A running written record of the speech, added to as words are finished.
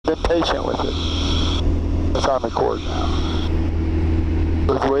been patient with it. It's on record now. It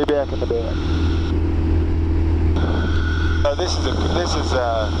was way back in the band. This is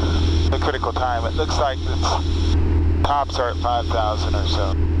the critical time. It looks like the tops are at 5,000 or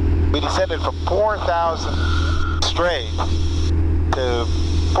so. We descended from 4,000 straight to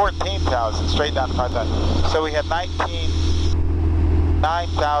 14,000 straight down to 5,000. So we had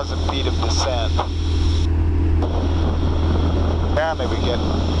 9,000 feet of descent. Apparently we get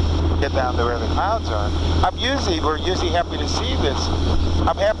down to where the clouds are. We're usually happy to see this.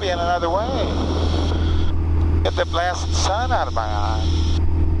 I'm happy in another way. Get the blasted sun out of my eye.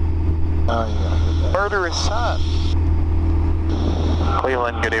 Oh, yeah. Murderous sun.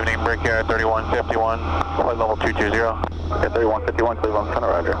 Cleveland, good evening. Brickyard 3151, flight level 220. Yeah, 3151, Cleveland, Center,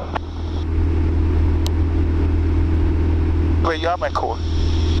 roger. Wait, you're on my core.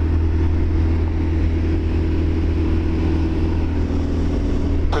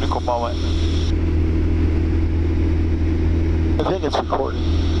 Critical moment. I think it's recording.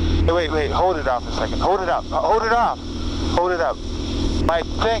 Hey, wait, hold it off a second. Hold it up. Hold it off. Hold it up. My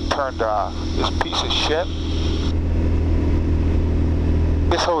thing turned off. This piece of shit.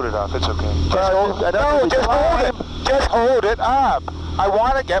 Just hold it off. It's okay. Just hold it up. I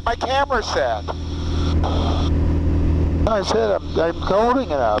want to get my camera set. No, I said I'm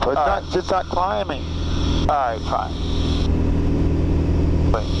holding it up. It's not climbing. All right, fine.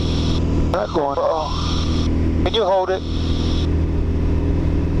 Wait. Not going. Oh. Can you hold it?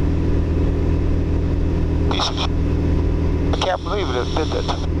 Piece of shit. I can't believe it did that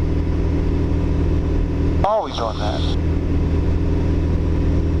to me. Always on that.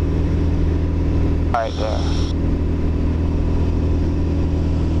 Right there.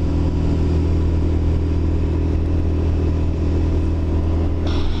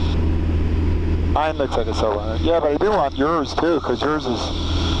 Mine looks like it's over. Yeah, but I do want yours too, because yours is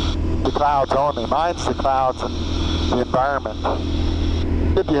the clouds only. Mine's the clouds and the environment.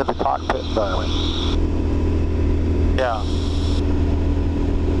 If you have the cockpit environment. Yeah.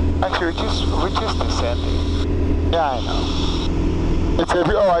 Actually, we're just descending. Yeah, I know.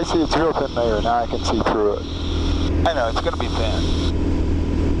 Oh, I see. It's real thin layer. Now I can see through it. I know, it's going to be thin.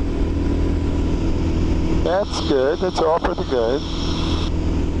 That's good. That's all pretty good.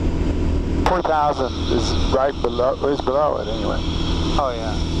 4,000 is right below, is below it anyway. Oh,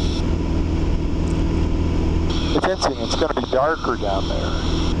 yeah. It's interesting. It's going to be darker down there.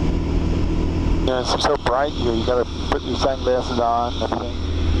 You know, it's so bright here. You got to put your sunglasses on and everything.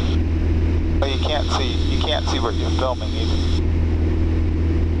 But you can't see what you're filming either.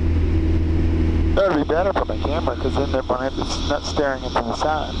 That would be better for my camera, because then it's not staring into the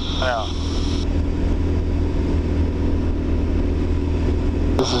sun. No.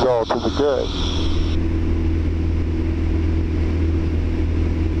 This is all to the good.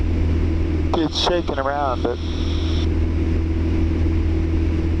 It's shaking around, but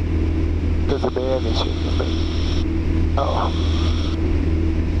there's a bad issue. Uh-oh.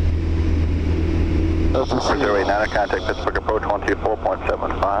 Let's just see. 089, contact Pittsburgh approach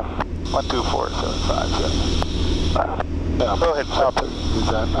 124.75. 124.75. Yeah, go ahead. I'll use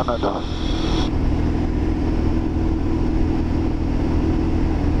that. I'm not done.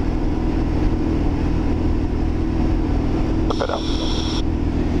 Flip it up.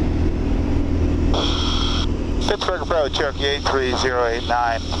 Pittsburgh approach, Cherokee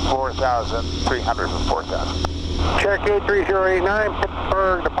 83089, 4,300 for 4,000. Cherokee 3089,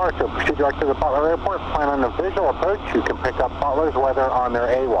 Pittsburgh departure. Proceed direct to the Butler Airport. Plan on a visual approach. You can pick up Butler's weather on their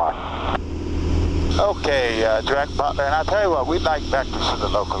AWAS. Okay, direct Butler. And I'll tell you what, we'd like vectors to the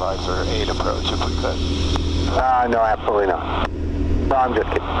localizer 8 approach if we could. No, absolutely not. No, I'm just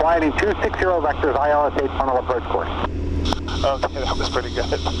kidding. Flying 260 vectors, ILS 8 funnel approach course. Okay, that was pretty good.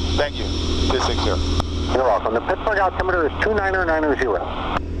 Thank you. 260. You're welcome. The Pittsburgh altimeter is 29090.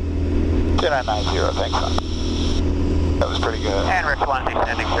 2990, thanks, son. That was pretty good. And Rick 1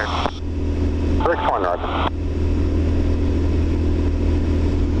 descending, sir. Rick 1, roger.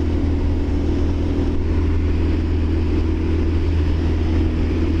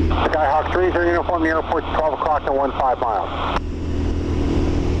 Skyhawk 3 is your uniform. The airport's 12 o'clock and 15 miles.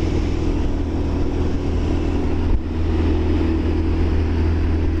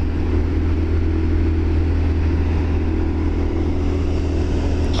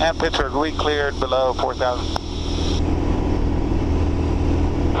 And Pittsburgh, we cleared below 4,000.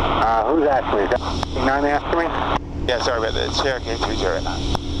 Who's asking me? Is that 9 asking me? Yeah, sorry about that. It's Cherokee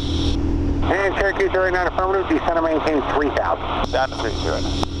 309. And Cherokee 309 affirmative, descend and maintain 3,000. Down to 309.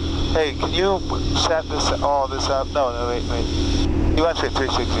 Hey, can you set all this up? No, wait. You want to say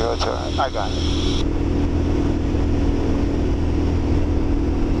 360, it's all right. I got it.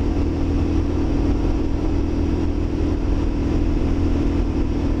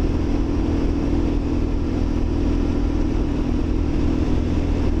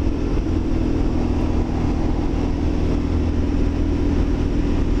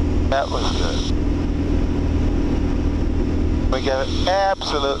 That was good. We got it.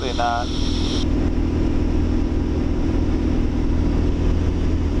 Absolutely not.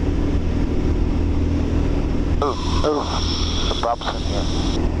 Ooh, the bumps in here.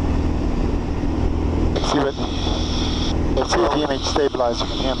 Let's see if the image stabilizer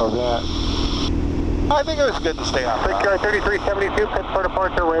can handle that. I think it was good to stay on top. Brickyard 3372, pit for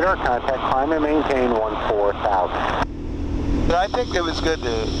departure radar, contact climb and maintain 14,000. But I think it was good to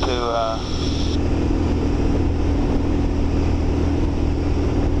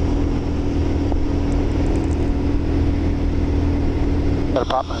Gotta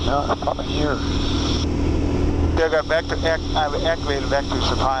pop my ear. I got vector, I've activated vector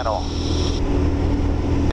supinal.